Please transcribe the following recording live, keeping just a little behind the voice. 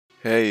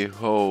Hey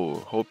ho,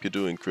 hope you're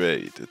doing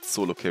great. It's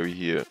SoloCarry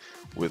here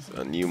with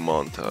a new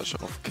montage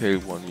of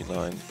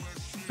Kayle1v9,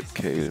 the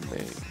Kayle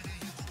main.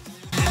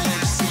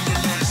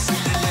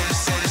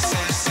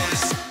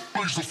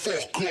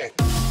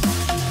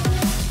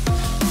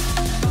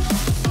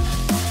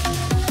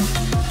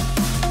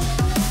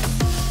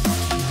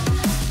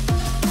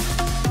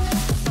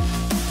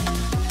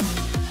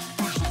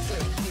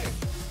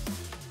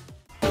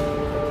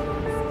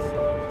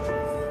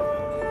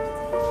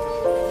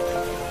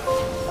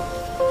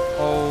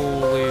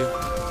 Holy.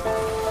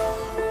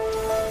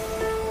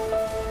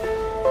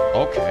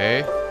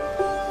 Okay.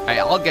 Hey,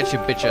 I'll get you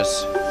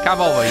bitches.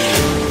 Come over here.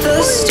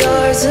 The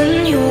stars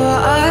in your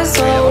eyes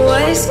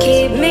always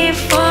keep me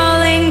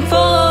falling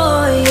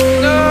for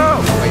you. No!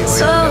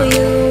 So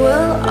you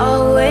will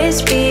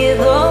always be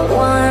the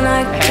one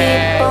I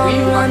keep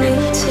on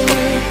running to.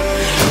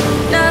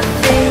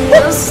 Nothing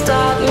will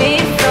stop me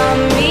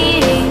from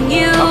meeting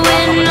you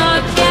in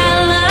our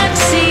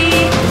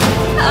galaxy.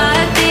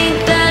 I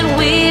think that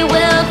we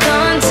will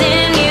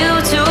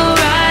continue to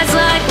rise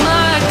like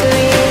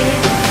Mercury.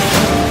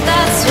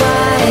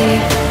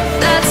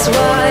 That's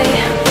why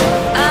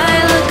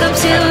I look up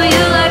to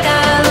you like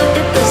I look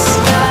at the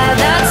sky.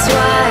 That's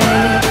why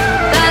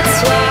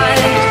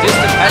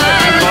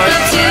I look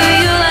up to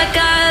you like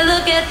I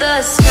look at the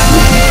sky.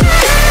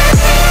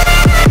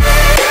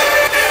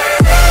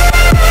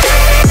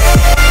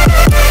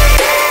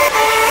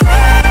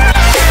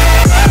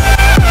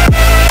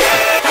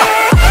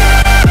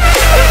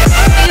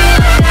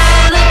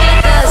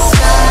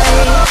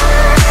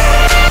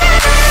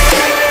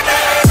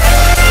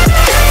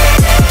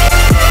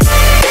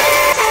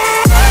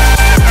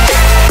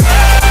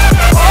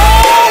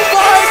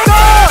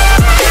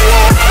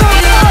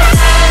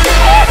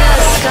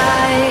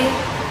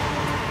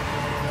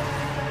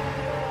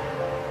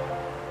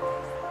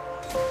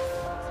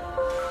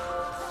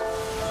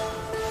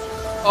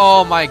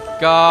 Oh my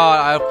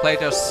god, I played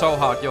this so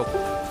hard, yo.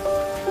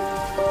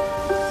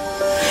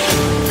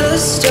 The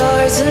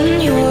stars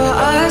in your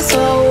eyes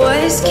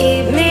always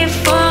keep me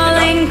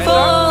falling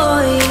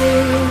for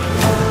you.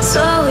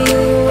 So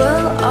you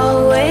will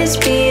always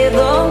be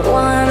the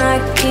one I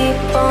keep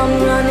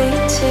on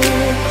running to.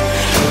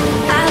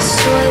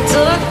 Asteroids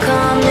or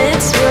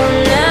comets will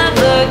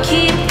never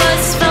keep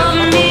us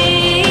from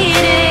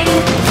meeting.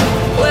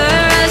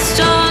 We're as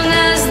strong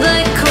as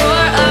the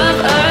core of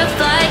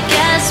Earth, I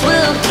guess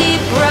we'll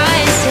keep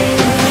rising.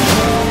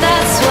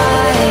 That's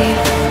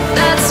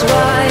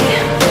why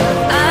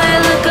I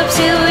look up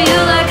to you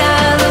like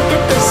I look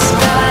at the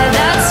sky.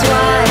 That's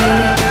why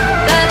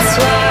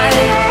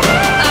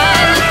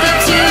I look up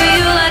to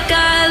you like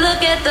I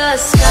look at the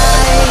sky.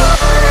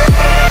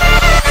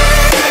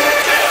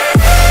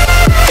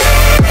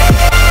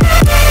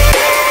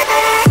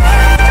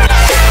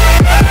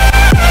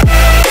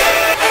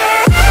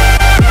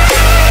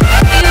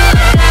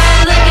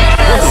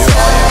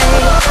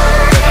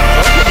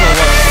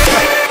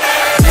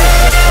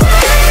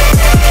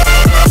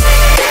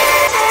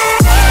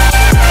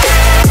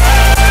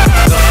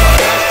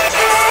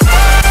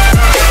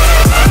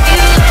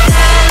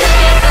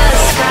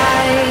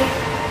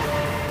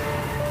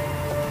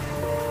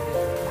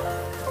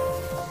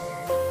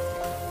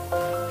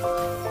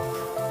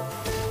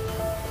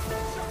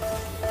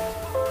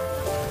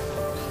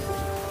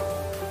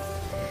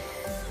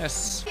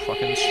 That's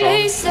fucking strong.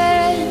 They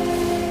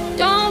said,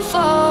 don't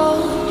fall.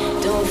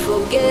 Don't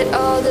forget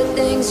all the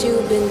things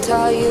you've been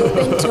taught, you've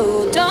been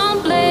told.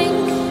 Don't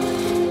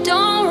blink,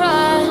 don't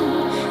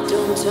run.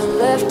 Don't turn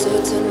left or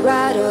turn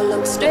right or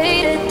look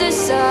straight at the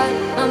sun.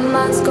 My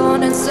mind's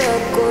going in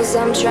circles,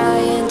 I'm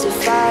trying to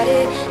fight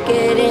it.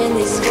 Getting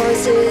these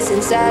voices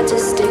inside to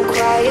stay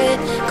quiet.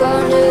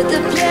 Gone to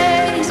the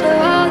place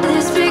where all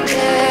this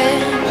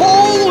began.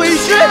 Holy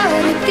shit!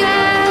 Start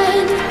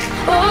again.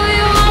 Oh,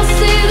 you won't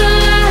see the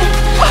light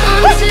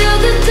until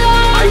the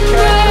dawn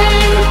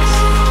breaks.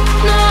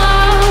 No,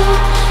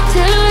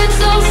 till it's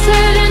all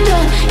said and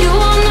done, you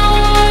won't know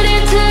what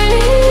it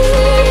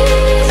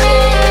takes.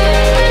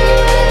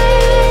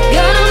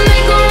 Gotta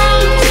make a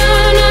wrong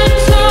turn and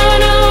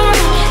turn around.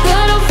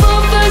 Gotta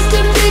fall fast to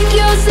pick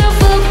yourself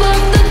up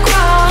off the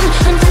ground.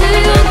 Until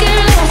you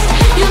get lost,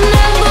 you'll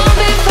never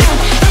be found.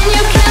 And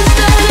you can't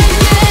start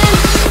again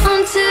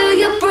until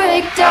you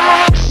break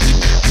down.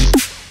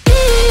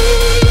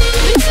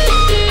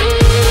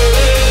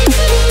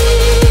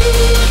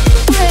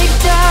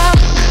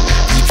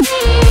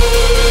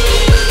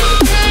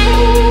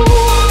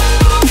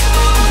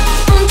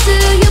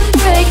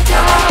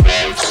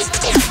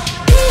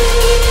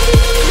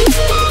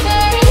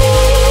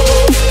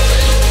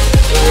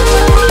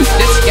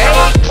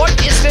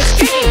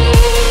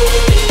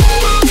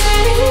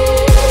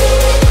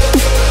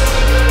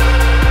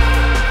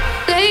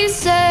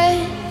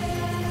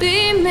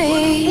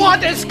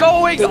 What is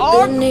going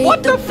on?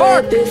 What the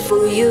fuck?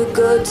 Before you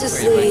go to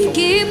sleep,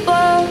 keep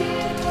on,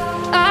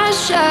 I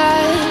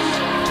shine.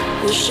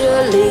 You'll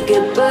surely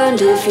get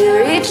burned if you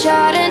reach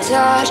out and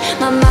touch.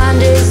 My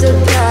mind is a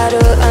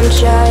battle, I'm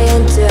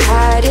trying to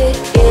hide it.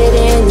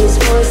 Getting these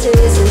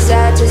voices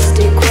inside to stay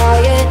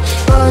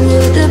on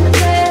to the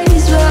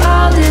place where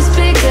all this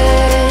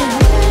began.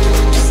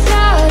 Just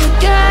start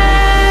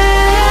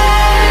again.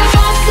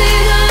 Won't see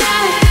the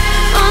light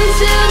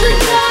until the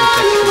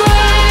dawn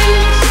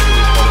breaks.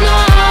 No,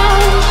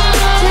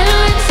 till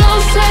it's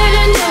all said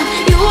and done,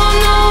 you won't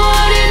know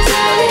what it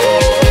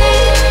takes.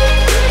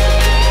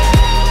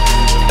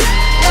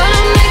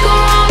 Gotta make a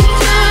wrong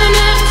turn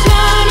and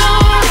turn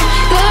around.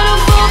 Gotta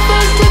fall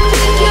first to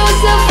pick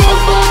yourself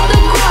up off the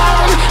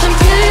ground.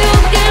 Until you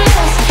get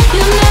lost,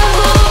 you'll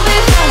never be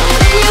found.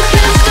 And you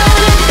can't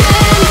start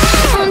again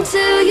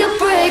until you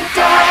break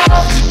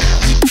down.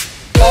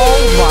 Oh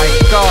my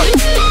god.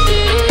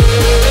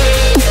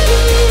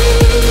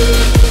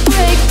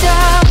 Break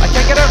down. I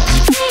can't get her.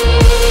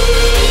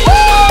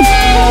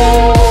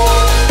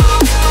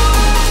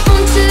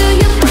 Until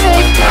you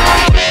break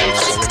down.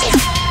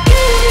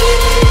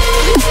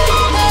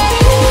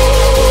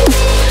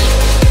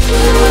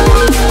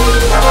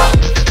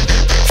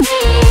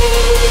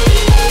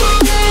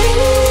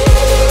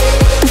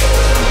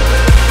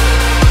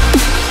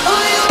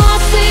 Oh, you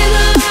won't see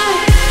the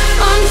light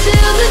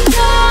until the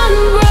dawn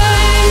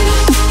breaks.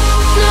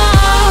 No,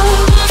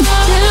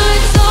 till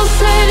it's all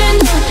said and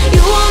done,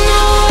 you won't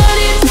know what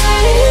it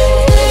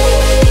takes.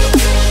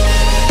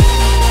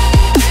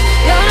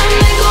 Gotta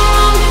make a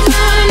wrong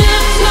turn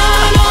and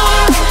turn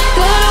around.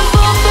 Gotta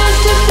fall first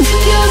to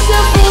pick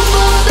yourself up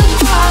off the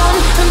ground.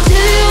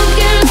 Until you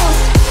get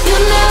lost,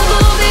 you'll never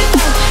be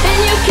found. And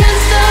you can't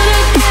start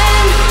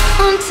again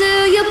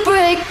until you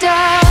break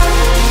down.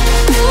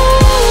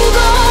 Hold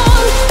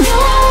on,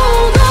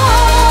 hold on.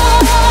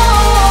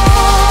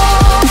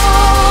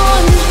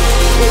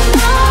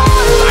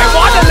 I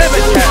want a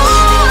limit test.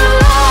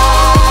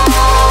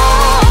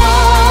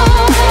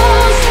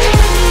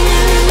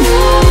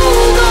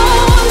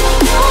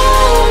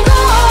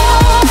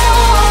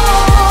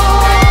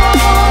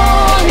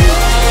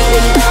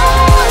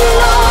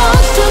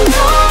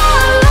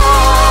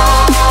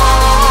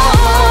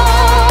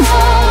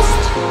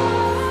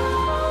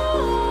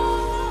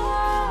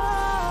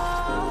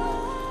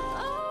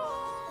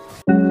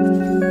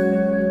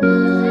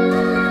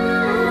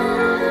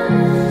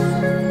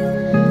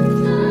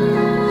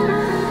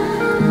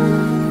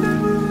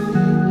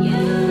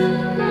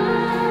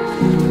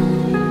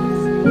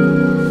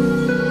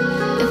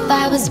 If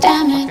I was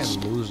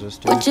damaged,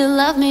 would you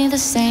love me the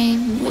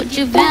same? Would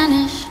you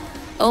vanish?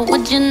 Or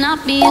would you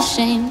not be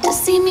ashamed to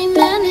see me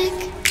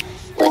manic?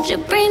 Would you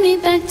bring me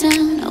back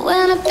down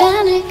when I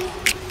panic?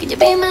 Could you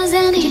be my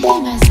Xanny?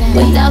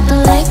 Without the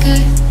liquor,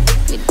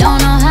 we don't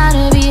know how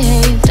to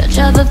behave. Touch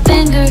of a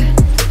finger,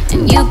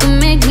 and you can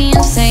make me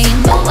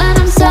insane. But when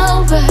I'm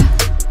sober,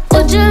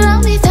 would you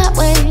love me that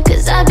way?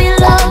 Cause I'd be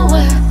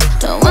lower.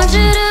 Don't want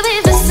you to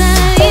be the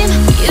same.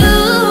 You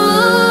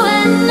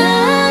and I,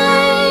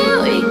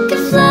 we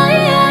could fly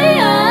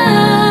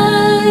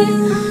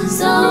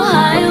so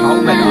high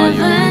we'll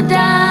never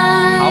die.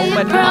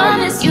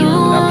 Promise you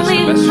won't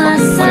leave my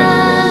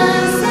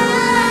side.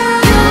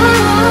 You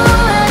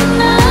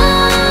and I,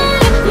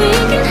 we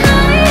can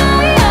hide.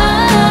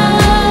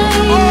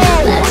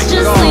 Let's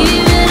just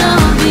leave it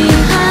all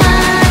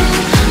behind.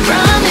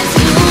 Promise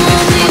you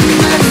won't leave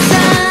my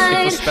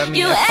side.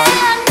 You and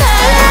I.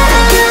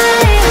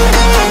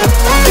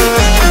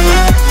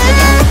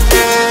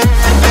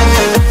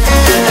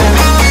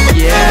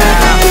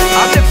 Yeah,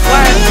 I'm the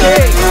flag.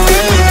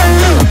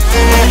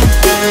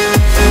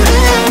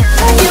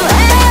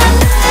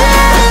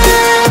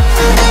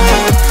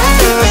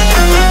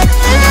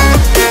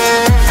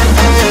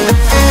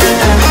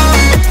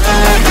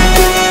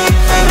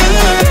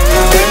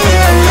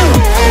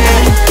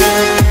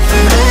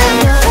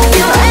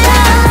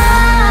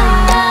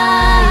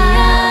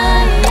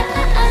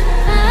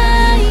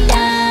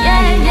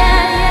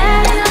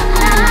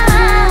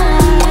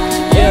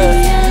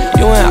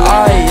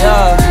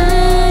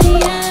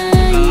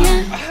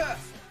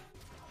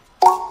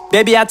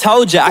 Baby, I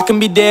told ya, I can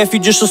be there if you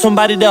just want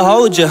somebody to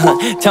hold ya,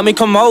 Tell me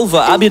come over,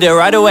 I'll be there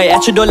right away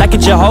at your door like a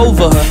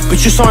Jehovah,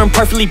 But you saw him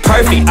perfectly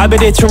perfect, I'll be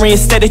there to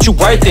reinstate that you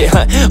worth it,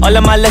 All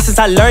of my lessons,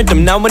 I learned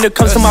them, now when it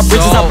comes to my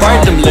bridges, I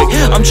burned them. Look,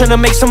 I'm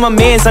tryna make some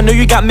amends, I know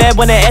you got mad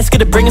when I asked you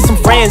to bring in some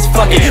friends.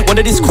 Fuck it, when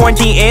this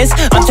quarantine ends,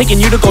 I'm taking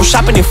you to go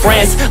shopping in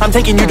France. I'm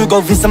taking you to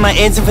go visit my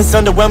aunts. If it's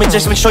underwhelming,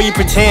 just make sure you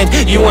pretend.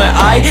 You and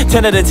I,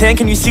 10 out of 10,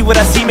 can you see what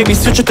I see? Maybe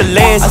switch up the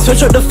lens. I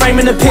switch up the frame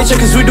in the picture,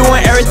 cause we're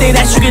doing everything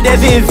that you could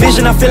ever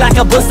envision. I feel like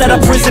I bust out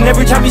of prison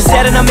every time you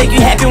sad, and I make you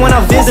happy when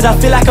I visit. I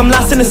feel like I'm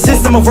lost in the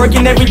system of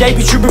working every day,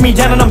 but you bring me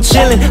down and I'm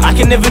chilling. I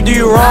can never do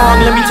you wrong,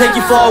 let me take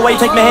you far away,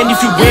 take my hand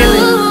if you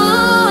willing.